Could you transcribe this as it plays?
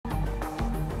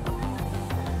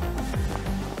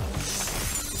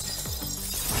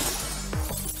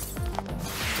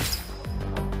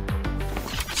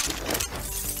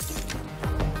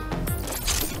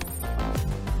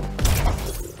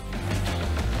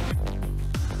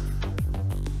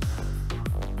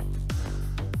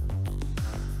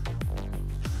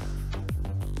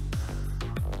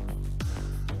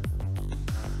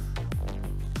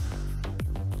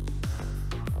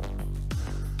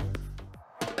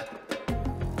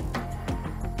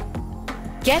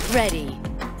Get ready.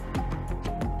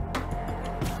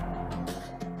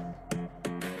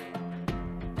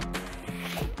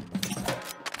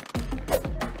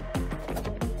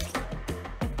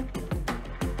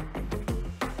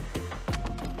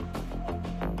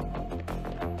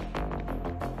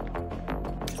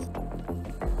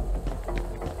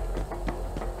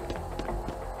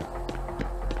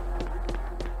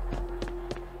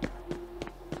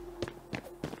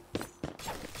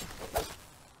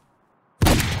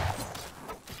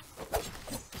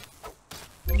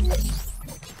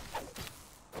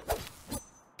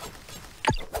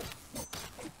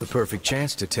 The perfect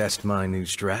chance to test my new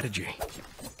strategy.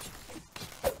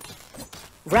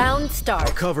 Round start.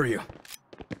 I'll cover you.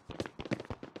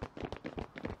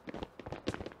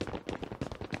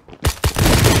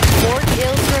 Four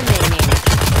kills remaining.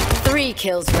 3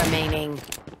 kills remaining. 2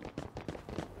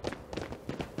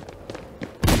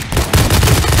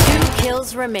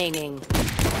 kills remaining.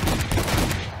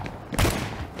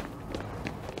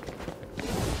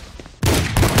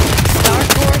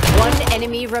 Starport, 1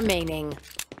 enemy remaining.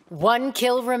 1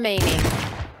 kill remaining.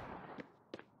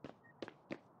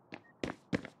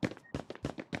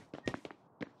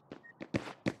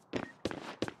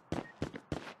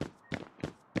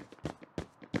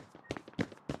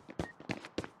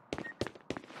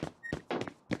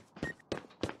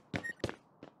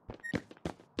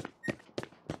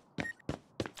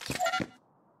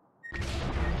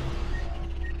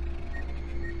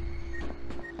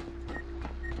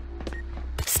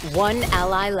 One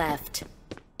ally left.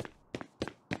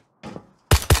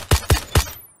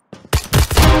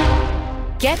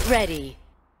 Get ready.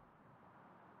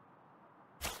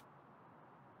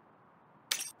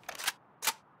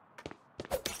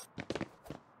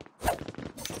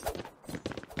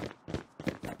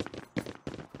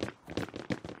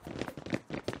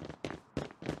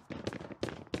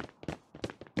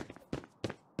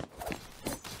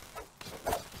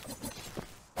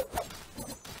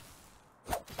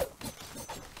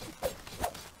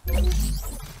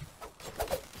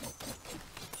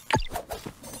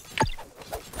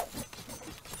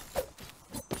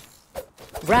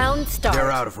 Round start.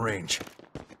 They're out of range.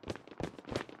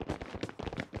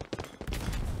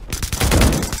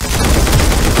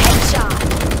 Headshot.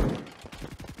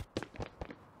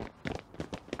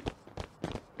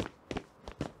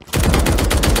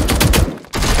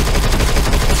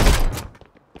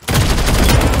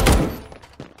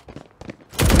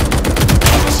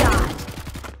 Headshot.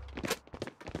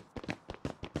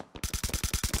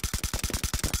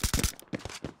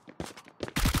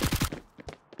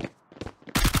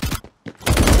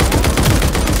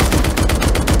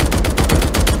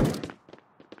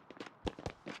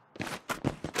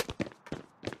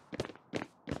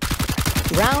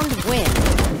 Round win.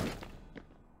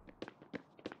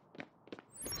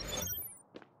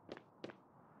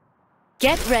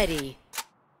 Get ready.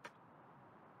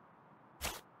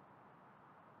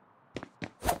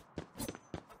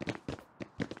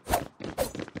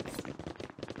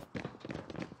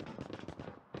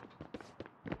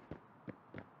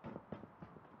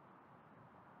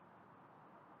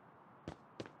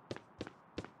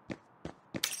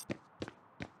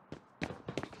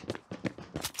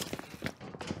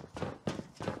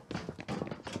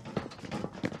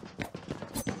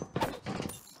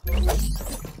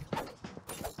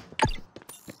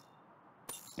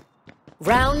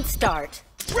 Round start.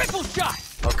 Rifle shot!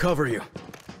 I'll cover you.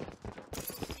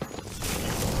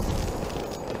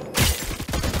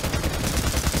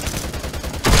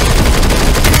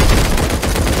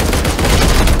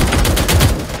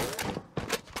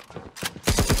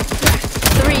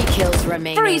 Three kills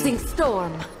remaining. Freezing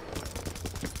storm.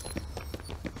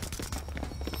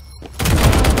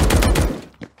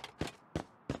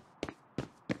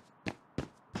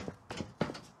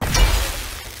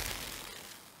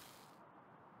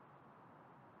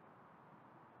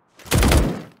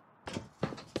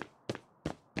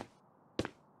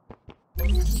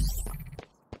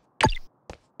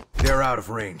 They're out of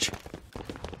range.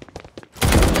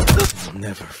 I'll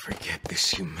never forget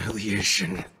this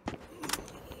humiliation.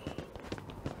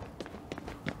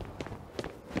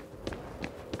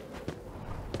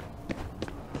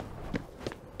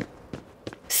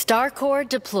 Star Core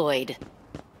deployed.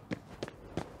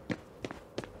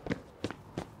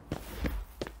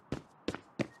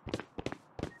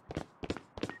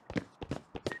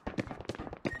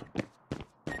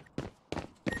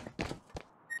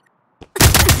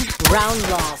 Round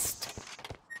lost.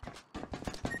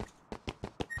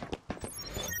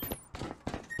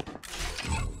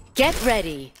 Get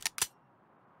ready.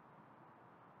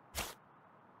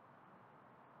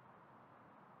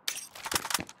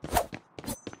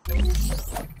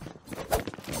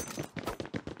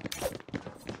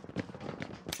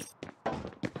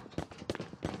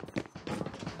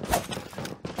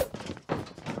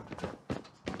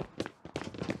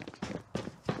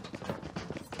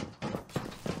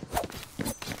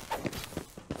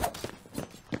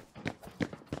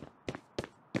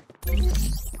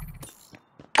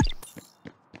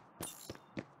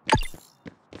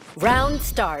 Round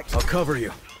start. I'll cover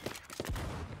you.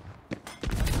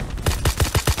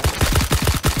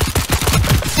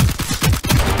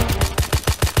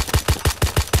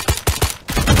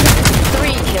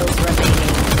 Three kills remaining.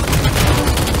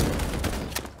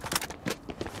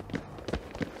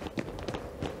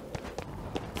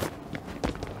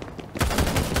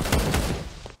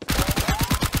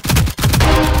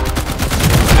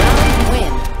 Round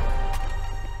win.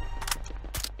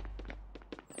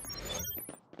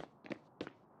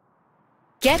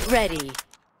 Get ready.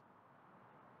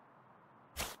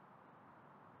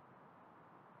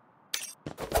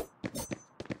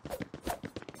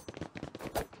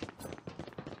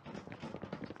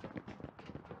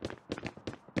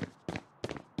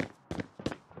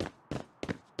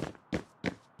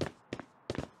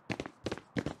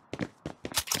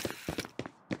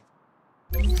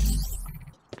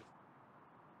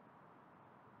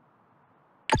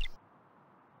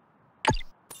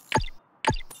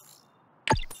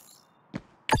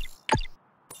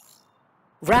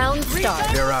 Round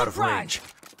start. They're out of range.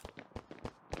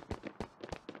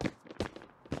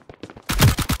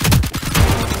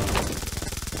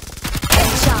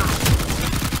 Headshot.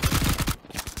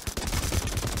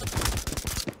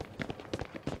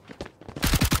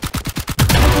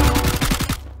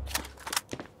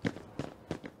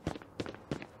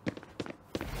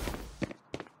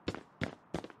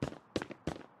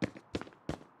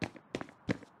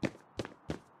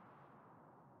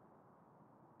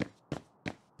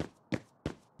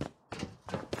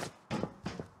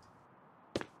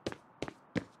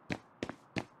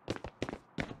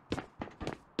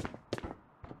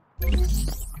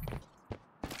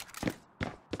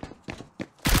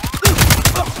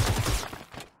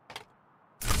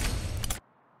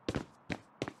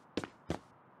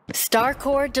 Star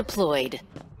Core deployed.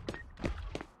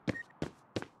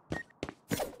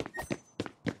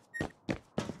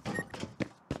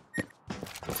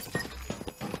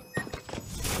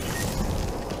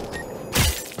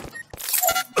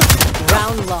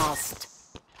 Round lost.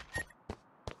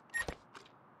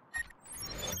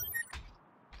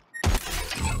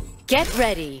 Get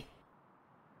ready.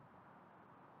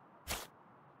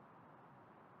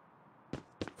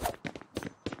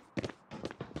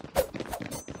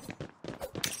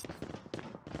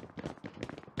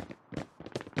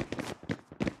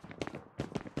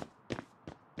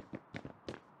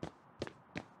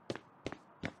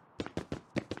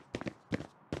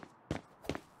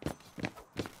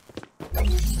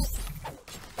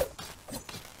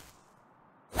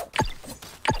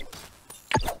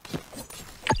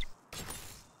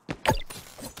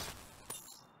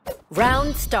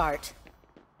 Round start.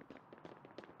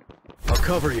 I'll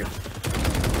cover you.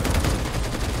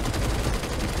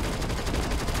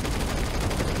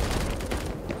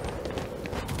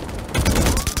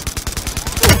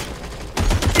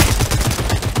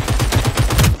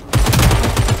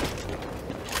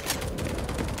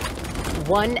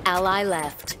 One ally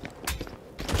left.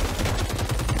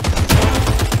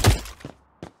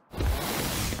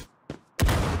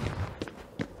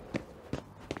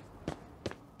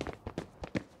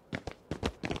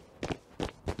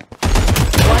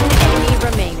 One enemy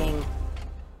remaining.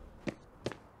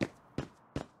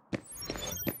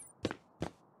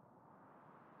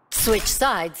 Switch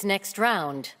sides next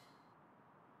round.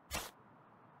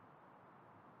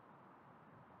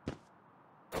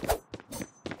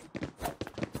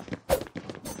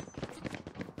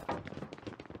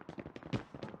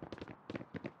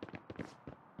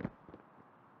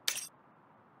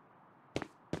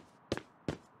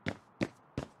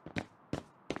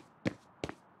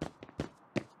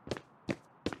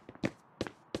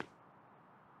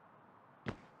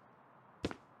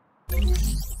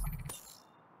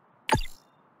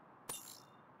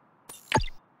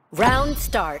 Round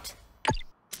start.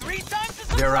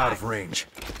 They're out of range.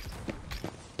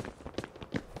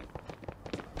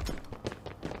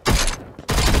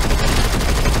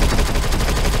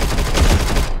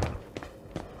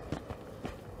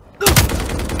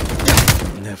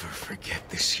 Never forget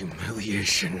this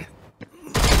humiliation.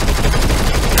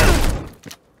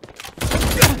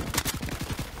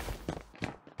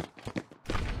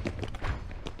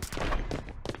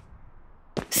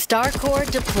 Star Core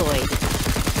deployed.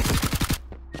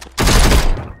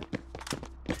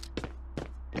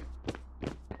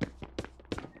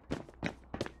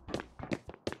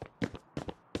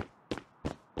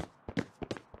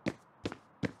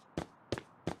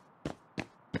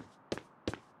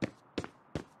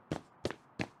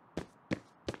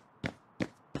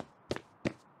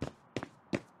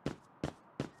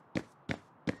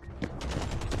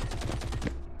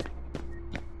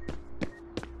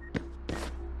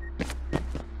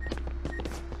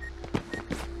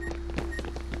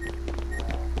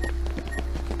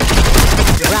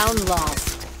 Round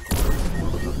lost.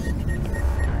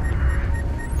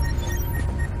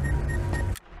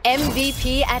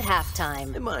 MVP at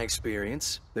halftime. In my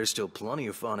experience, there's still plenty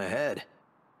of fun ahead.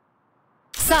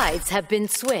 Sides have been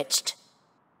switched.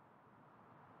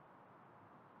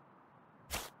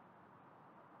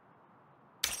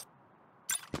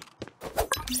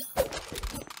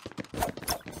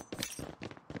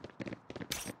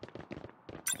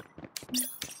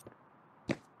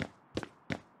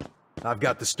 I've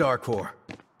got the Star Core.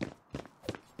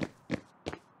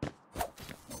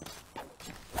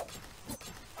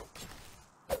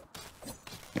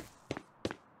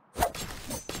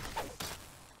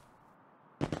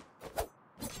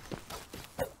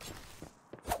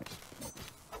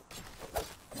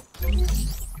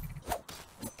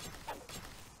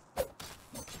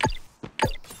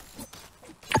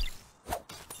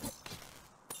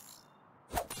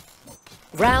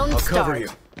 Round I'll start. cover you.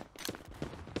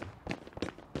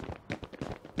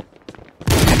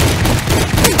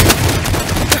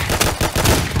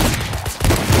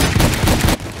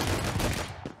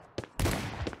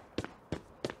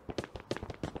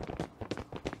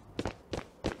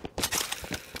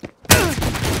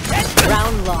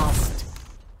 Round lost.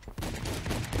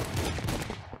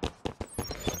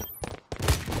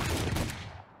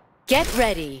 Get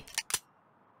ready.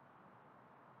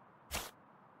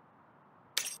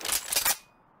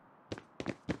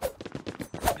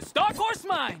 The Star Core's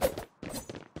mine!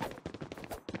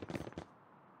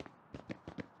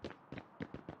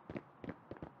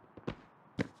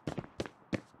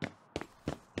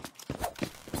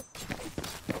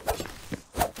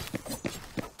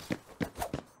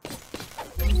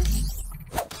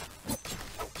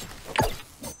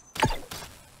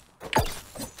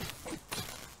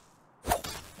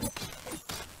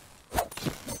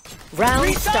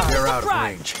 Round start. They're out of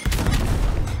Surprise! range.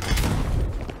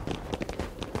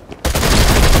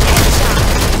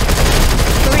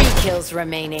 Three kills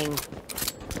remaining.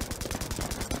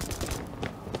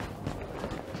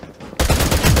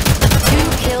 Two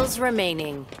kills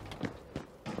remaining.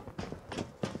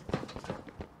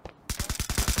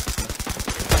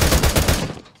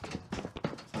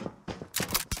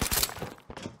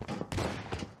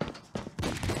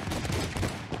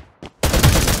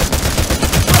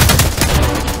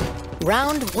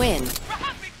 Round win.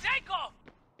 Rapid takeoff!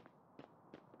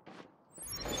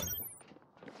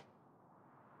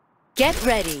 Get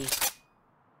ready.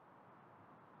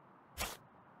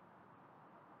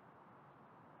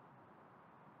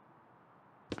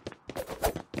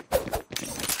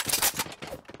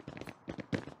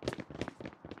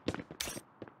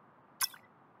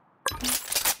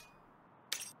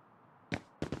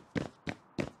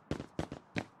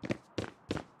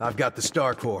 I've got the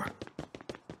Star Core.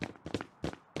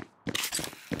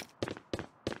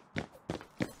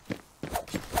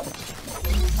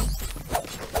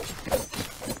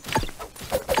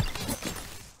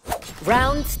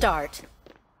 Round start.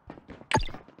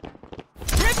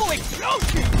 Triple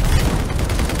explosion!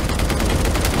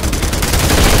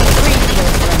 Three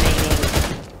kills remaining.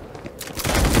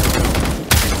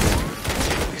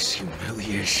 This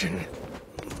humiliation.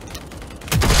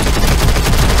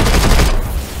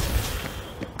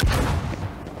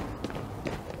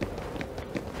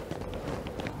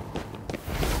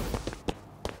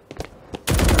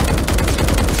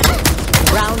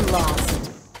 Round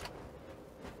lost.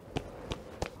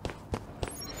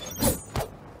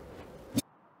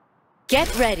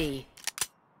 Get ready.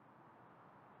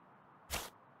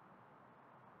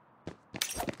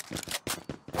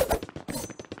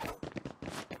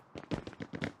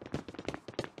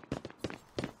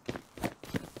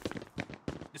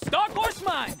 The Star Core's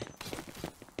mine!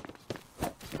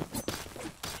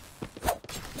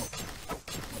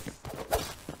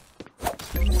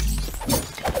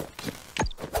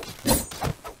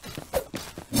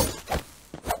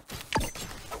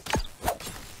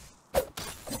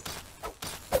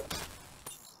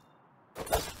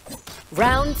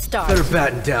 Round start. Better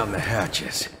batten down the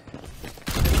hatches.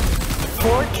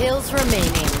 4 kills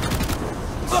remaining.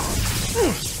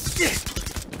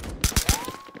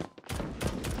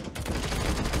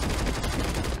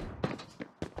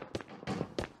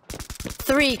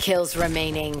 Three kills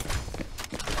remaining.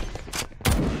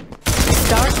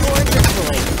 Star Core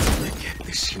deployed. Forget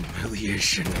this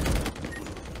humiliation.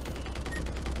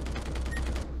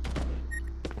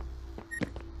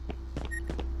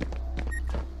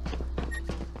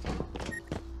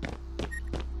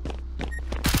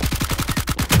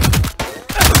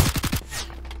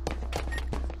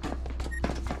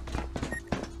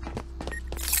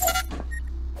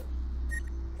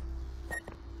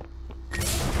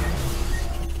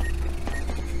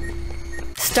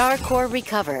 Star core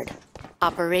recovered.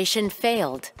 Operation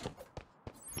failed.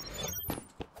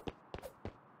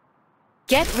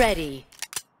 Get ready.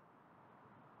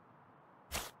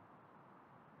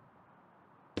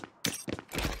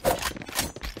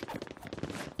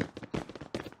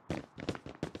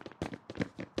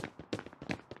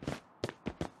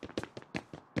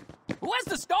 Who has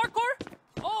the star core?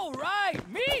 Oh, right,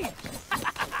 me!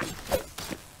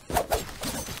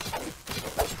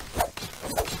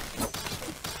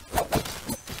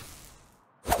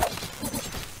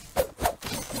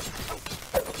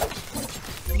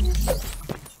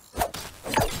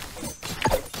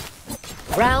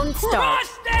 Round start. Crush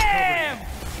them!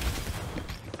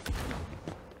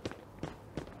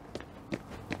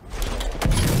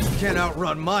 Can't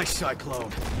outrun my cyclone.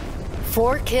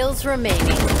 4 kills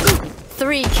remaining.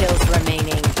 3 kills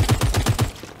remaining.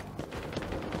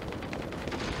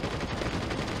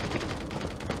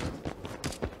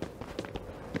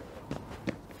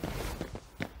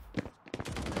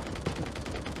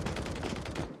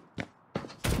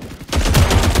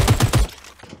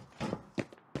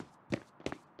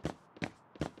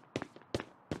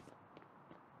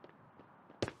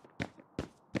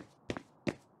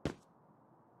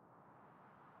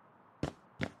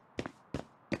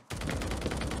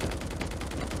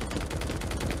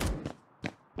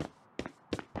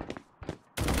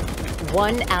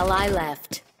 One ally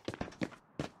left.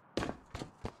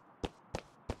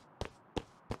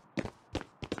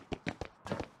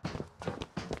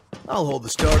 I'll hold the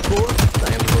star core.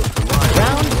 I am the most reliable.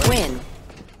 Round win.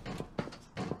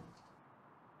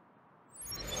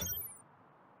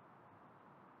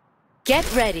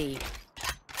 Get ready.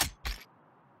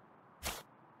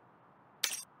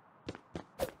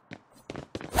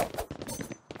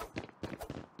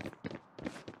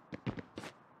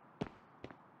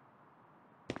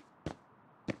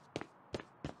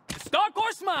 Star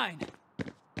core's mine!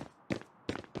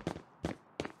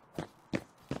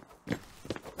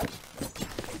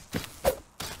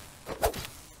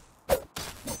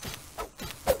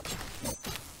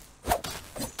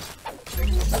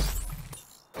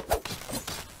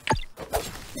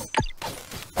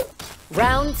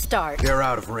 Round start. They're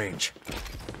out of range.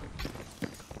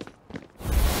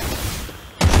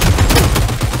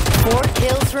 4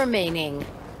 kills remaining.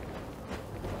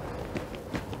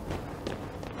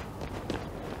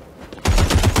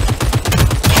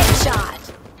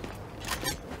 Headshot.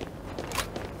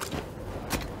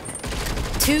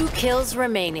 2 kills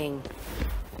remaining.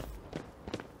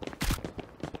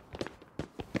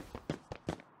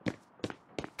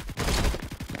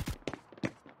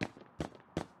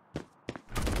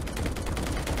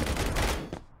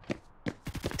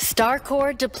 Star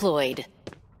core deployed.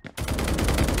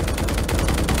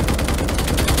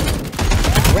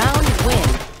 Round win.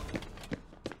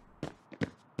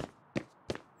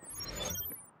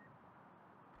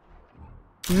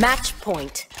 Match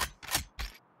point.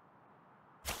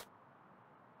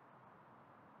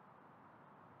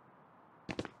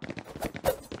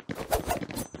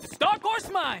 Star core's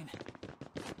mine!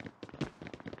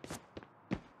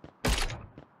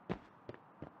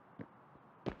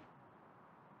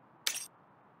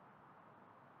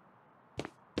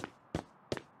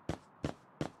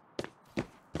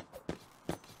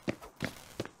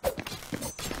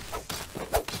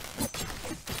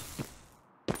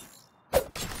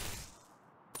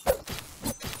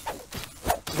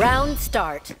 Round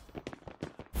start.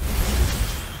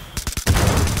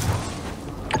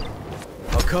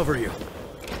 I'll cover you.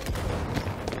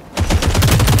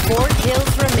 4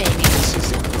 kills remaining. This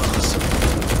is impossible.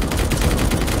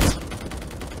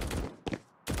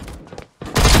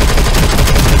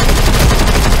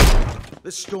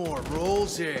 The storm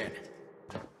rolls in.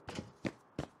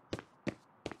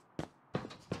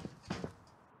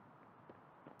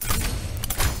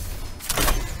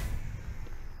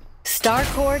 Star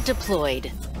core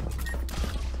deployed.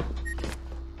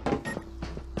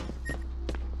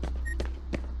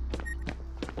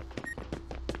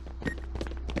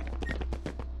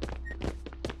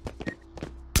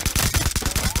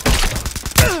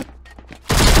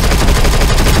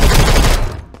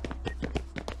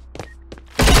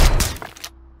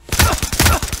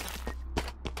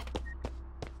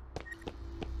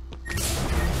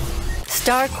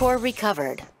 Star core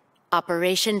recovered.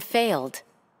 Operation failed.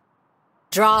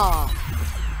 Draw.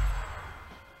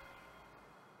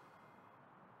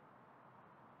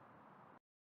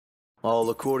 All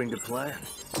according to plan.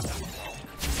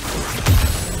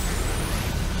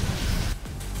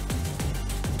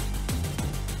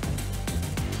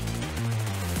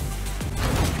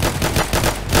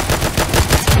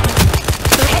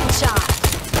 Headshot.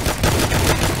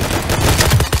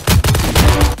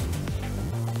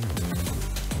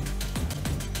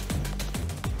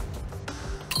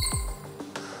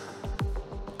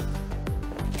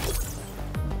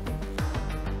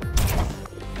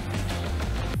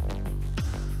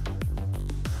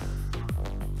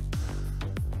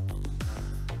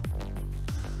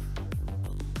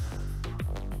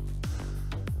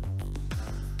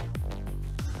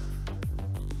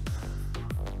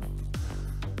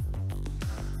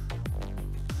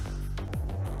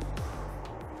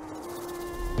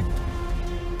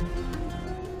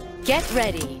 Get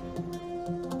ready.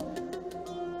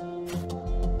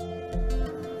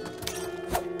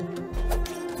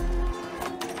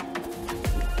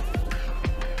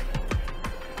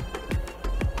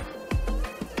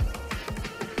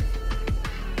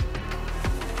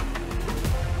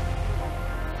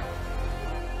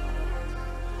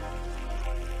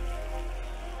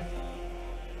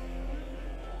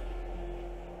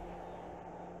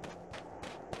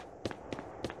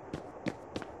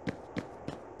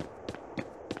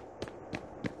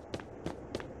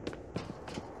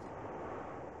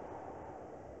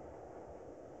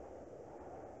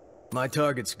 My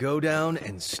targets go down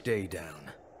and stay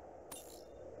down.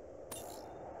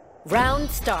 Round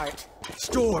start.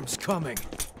 Storm's coming!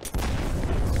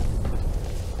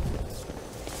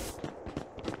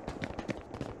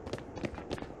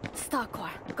 Stalker,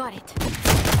 got it.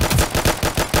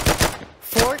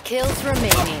 4 kills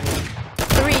remaining.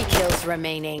 3 kills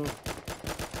remaining.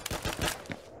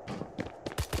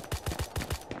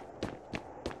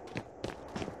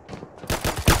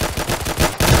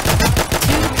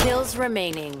 2 kills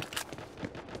remaining.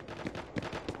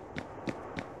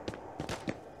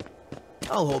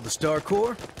 I'll hold the Star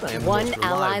Core. I am the One most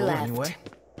ally reliable left. anyway.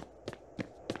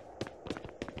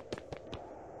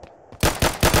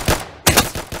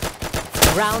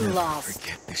 Round lost.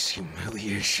 Forget this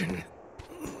humiliation.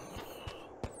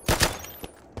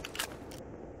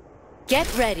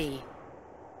 Get ready.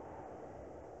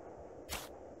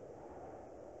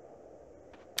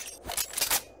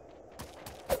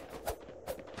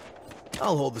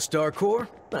 I'll hold the Star Core.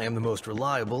 I am the most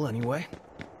reliable anyway.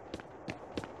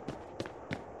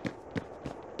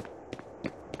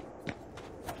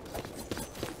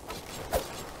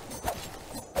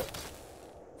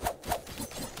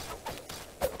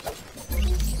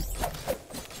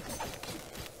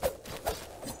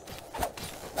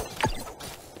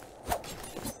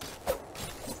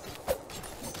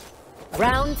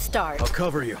 Round start. I'll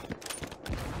cover you.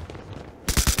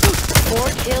 4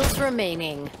 kills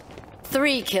remaining.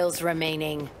 3 kills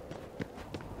remaining.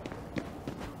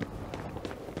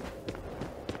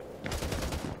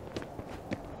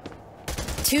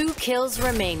 Two kills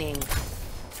remaining.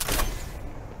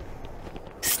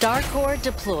 Star Core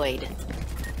deployed.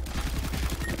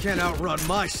 You can't outrun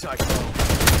my cyclone.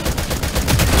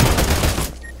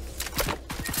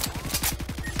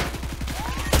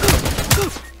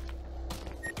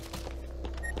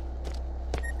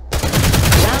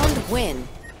 Round win.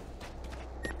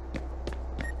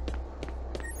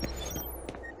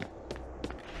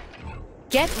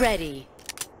 Get ready.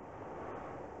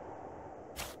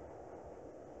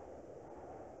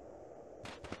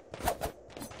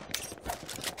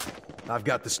 I've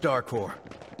got the Star Core.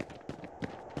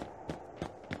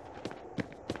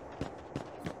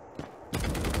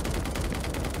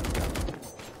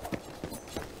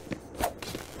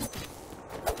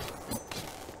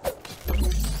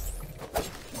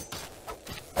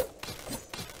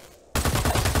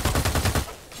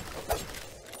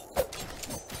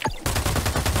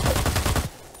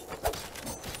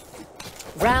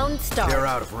 Round start. They're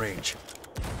out of range.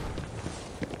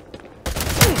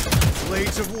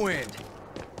 Blades of wind.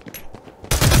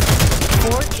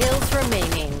 4 kills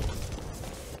remaining.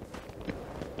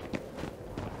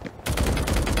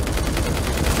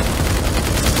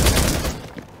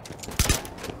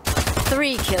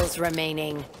 Three kills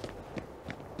remaining.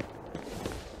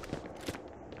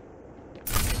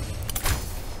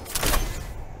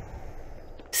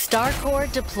 Star Core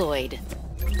deployed.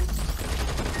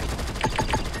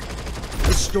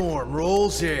 The storm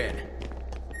rolls in.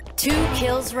 2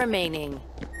 kills remaining.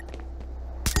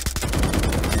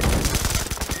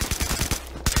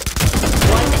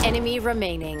 One enemy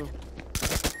remaining.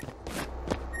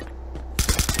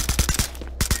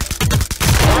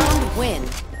 Round win.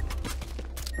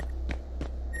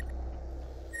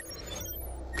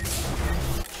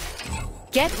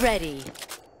 Get ready.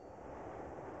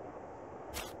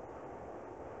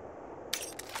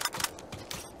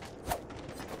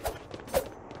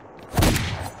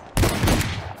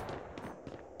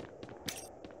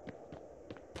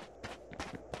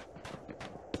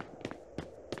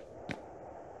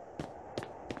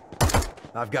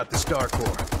 I've got the Star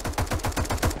Core.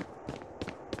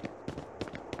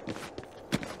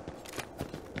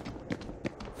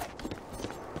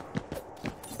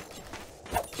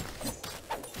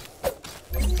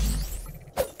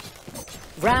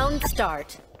 Round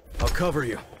start. I'll cover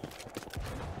you.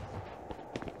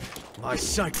 My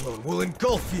cyclone will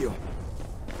engulf you.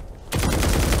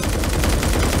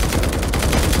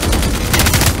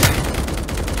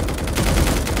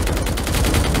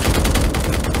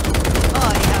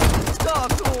 I have the Star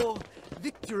Core.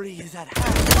 Victory is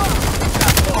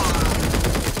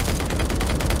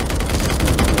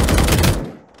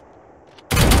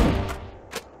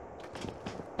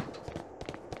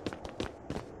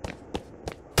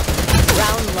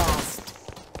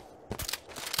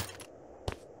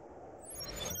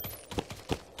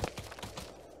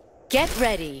Get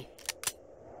ready.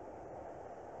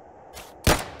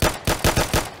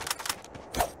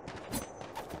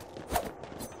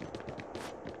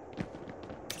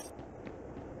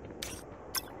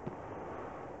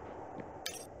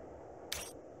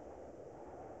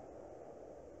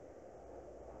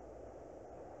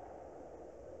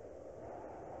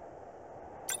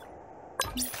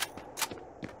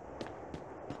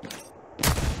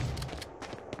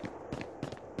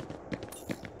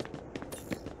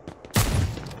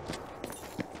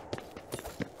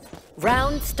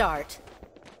 Round start.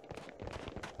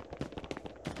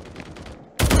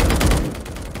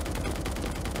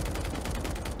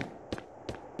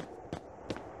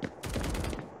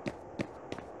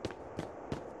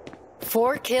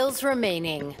 Four kills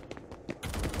remaining.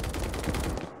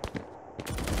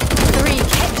 3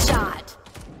 headshot.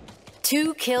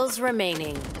 2 kills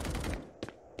remaining.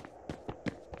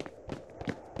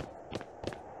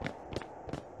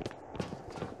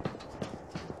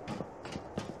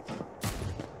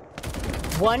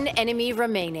 One enemy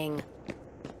remaining.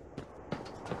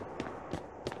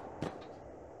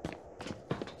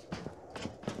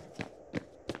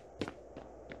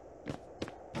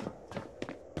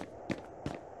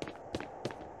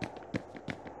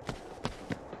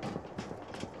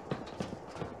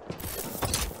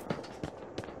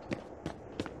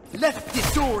 Let's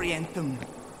disorient them.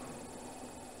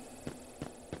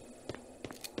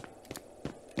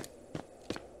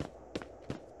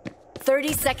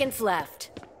 Thirty seconds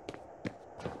left.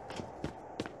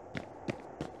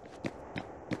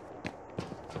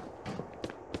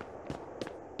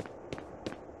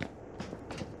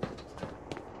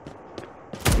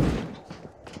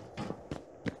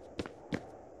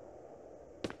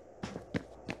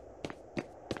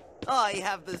 I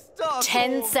have the star.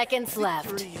 10 seconds left.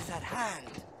 Victory is at hand.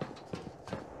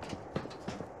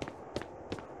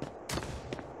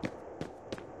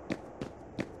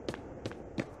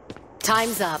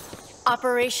 Time's up.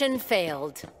 Operation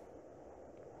failed.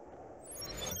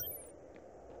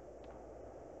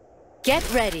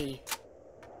 Get ready.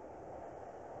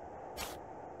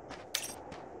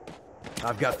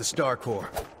 I've got the Star Core.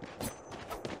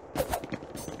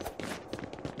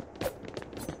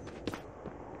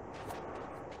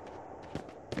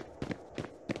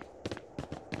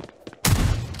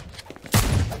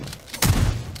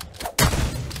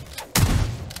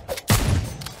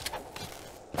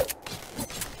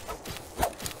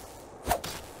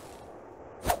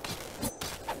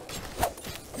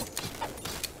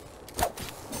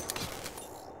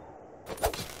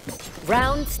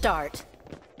 Round start.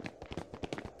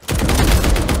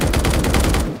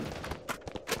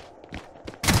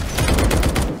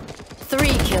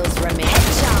 Three kills remain.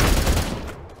 Headshot.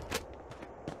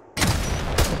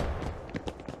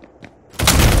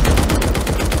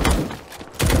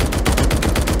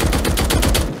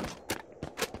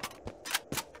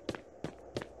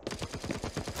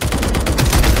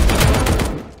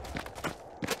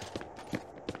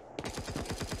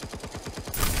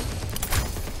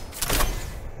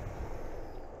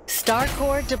 Star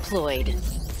Core deployed.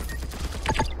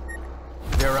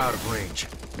 They're out of range.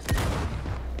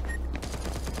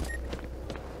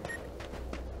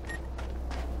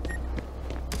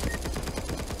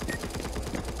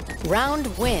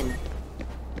 Round win.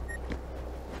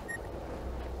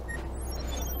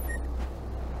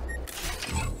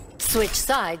 Switch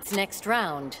sides next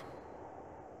round.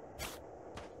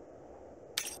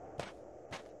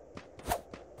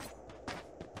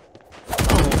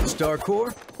 Star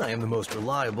Core? I am the most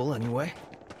reliable anyway.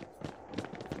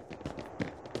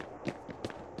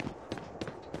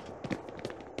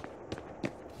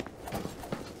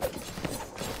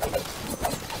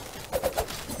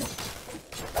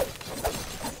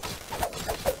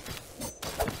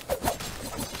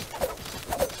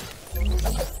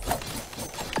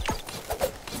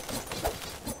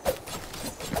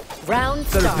 Round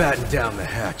Better start. batten down the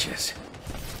hatches.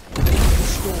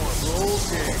 Storm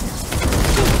rolls in.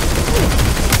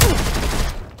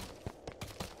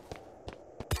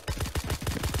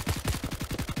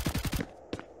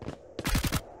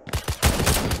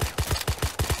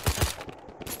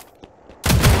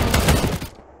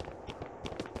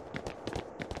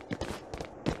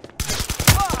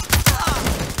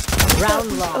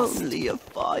 Round lost. Only a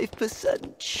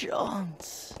 5%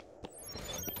 chance.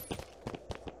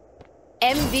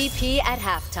 MVP at In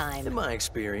halftime. my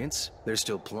experience, there's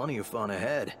still plenty of fun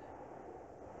ahead.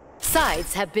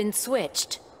 Sides have been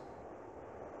switched.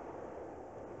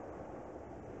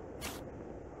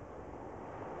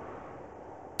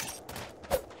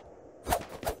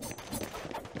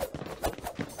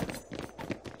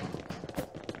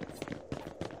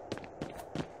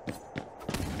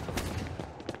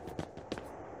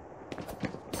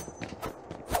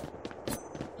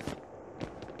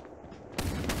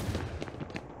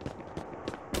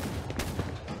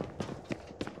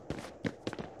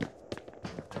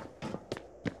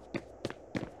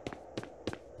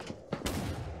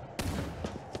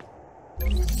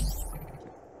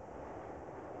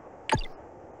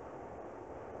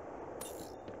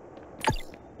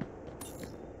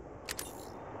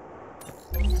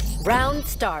 Round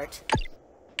start.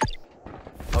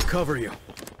 I'll cover you.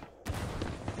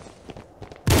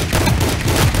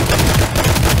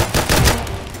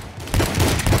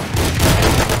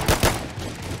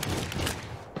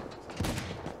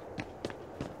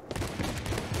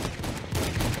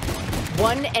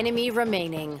 One enemy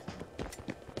remaining.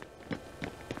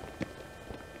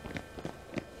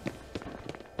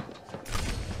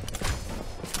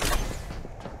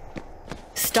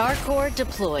 Star Core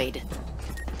deployed.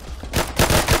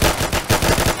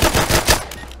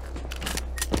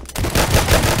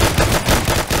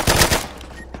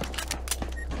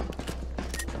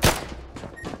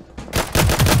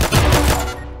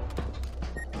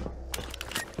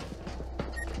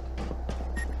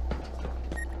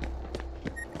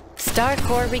 Star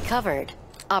Core recovered.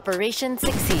 Operation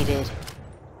succeeded.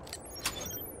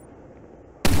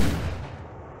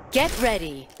 Get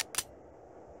ready.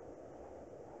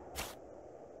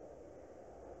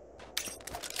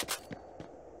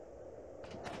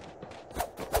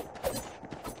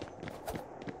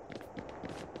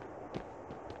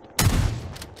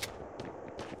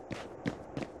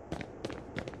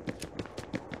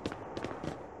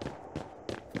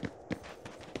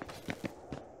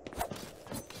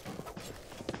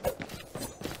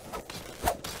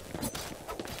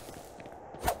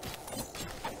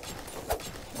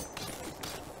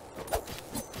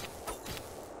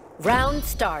 Round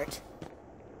start.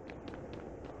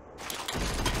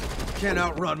 Can't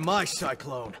outrun my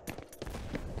cyclone.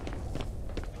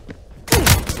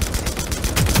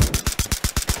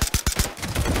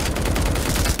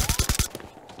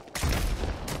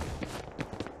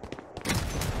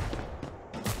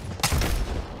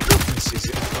 This is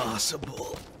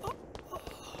impossible.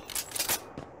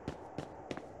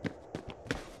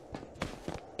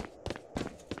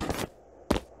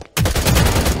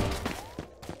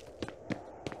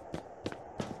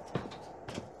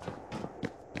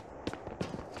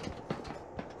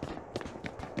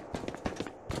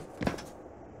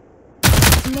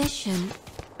 Mission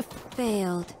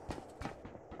failed.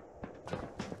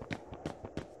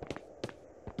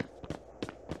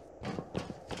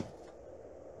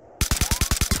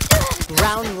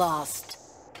 Round lost.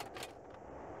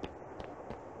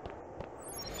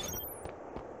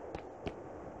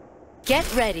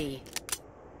 Get ready.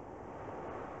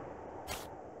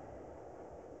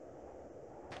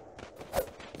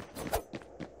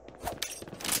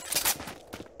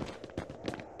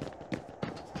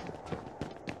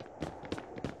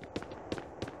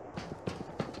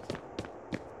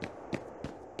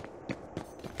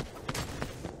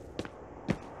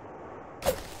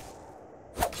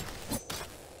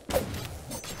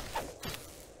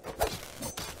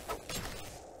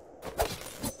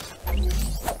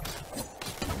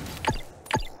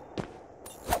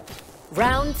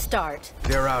 Round start.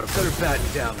 They're out of. Better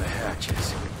batten down the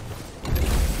hatches.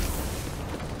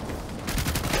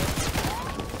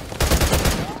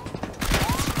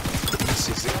 This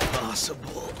is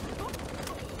impossible.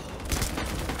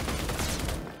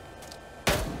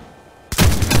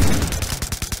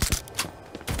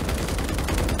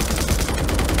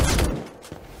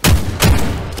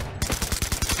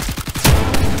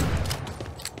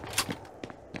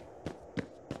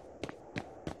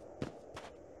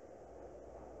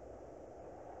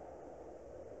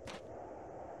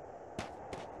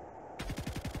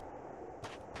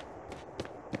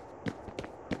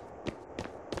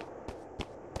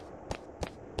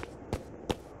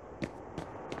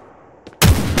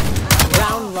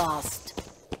 Round lost.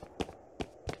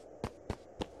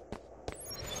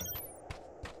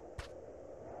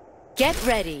 Get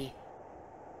ready.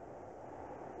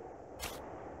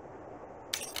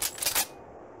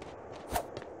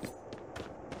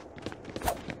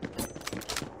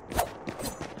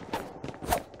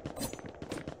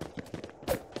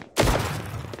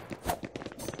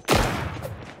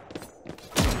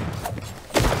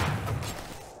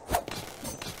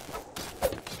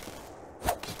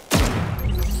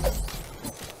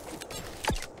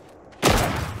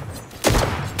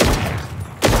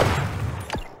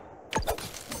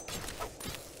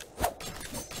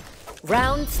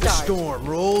 Round The start. storm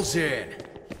rolls in.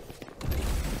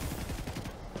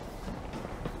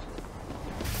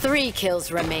 3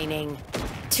 kills remaining.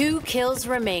 2 kills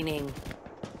remaining.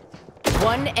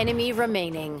 1 enemy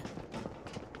remaining.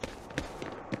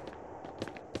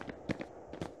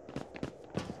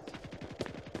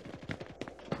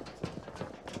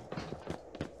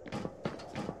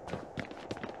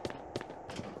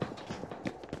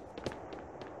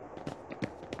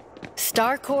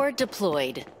 Star Core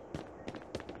deployed.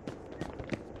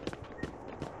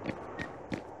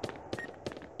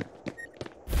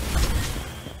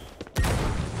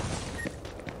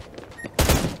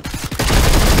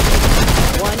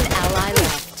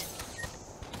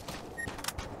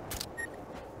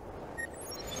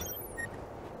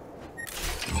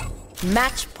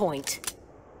 Match point.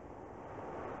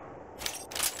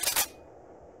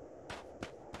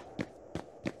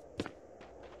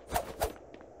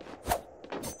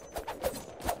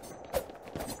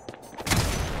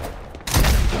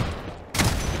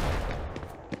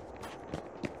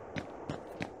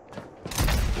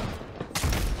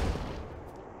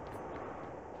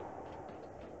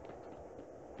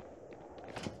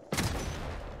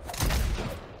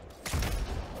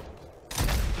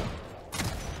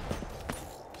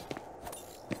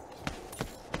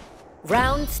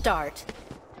 Round start.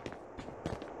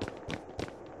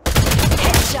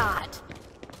 Headshot.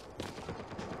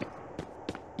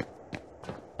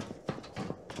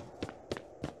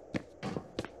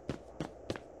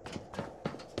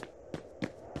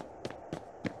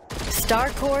 Star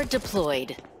core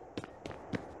deployed.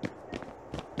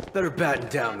 Better batten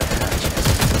down the hatches.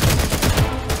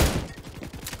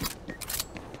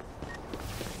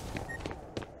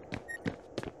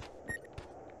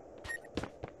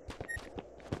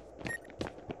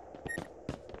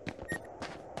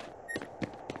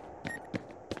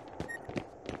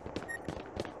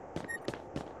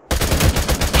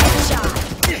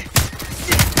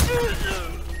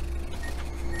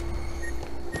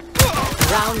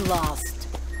 Round lost.